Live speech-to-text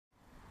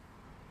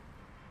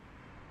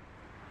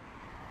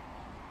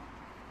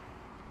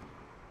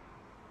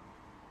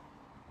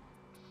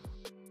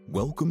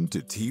Welcome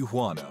to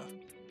Tijuana.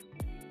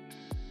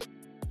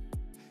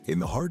 In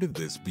the heart of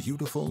this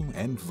beautiful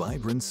and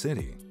vibrant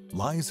city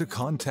lies a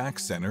contact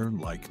center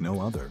like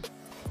no other,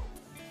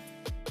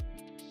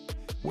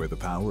 where the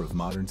power of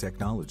modern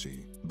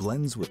technology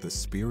blends with the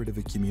spirit of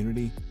a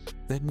community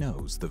that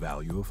knows the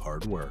value of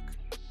hard work.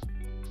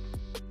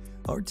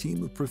 Our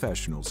team of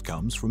professionals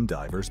comes from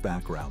diverse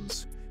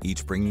backgrounds,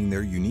 each bringing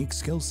their unique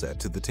skill set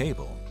to the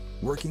table,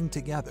 working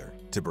together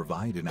to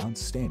provide an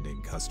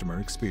outstanding customer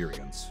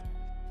experience.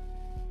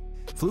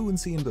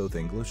 Fluency in both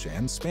English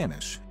and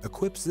Spanish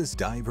equips this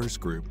diverse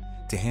group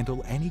to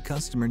handle any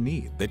customer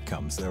need that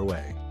comes their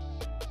way.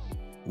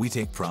 We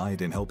take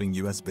pride in helping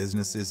U.S.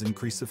 businesses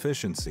increase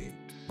efficiency,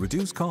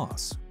 reduce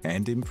costs,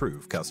 and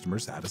improve customer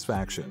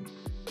satisfaction.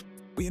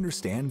 We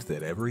understand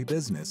that every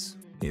business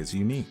is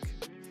unique.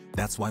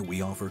 That's why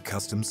we offer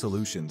custom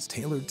solutions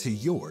tailored to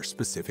your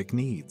specific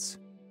needs.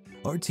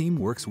 Our team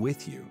works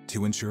with you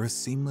to ensure a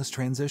seamless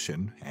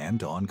transition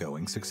and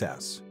ongoing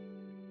success.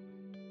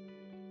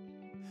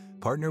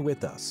 Partner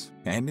with us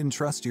and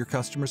entrust your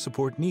customer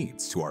support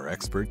needs to our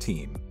expert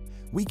team.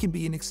 We can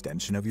be an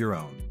extension of your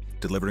own,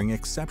 delivering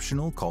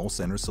exceptional call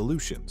center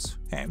solutions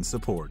and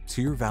support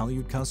to your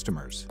valued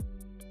customers.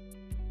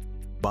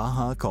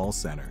 Baja Call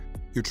Center,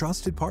 your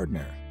trusted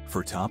partner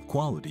for top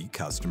quality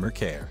customer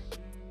care.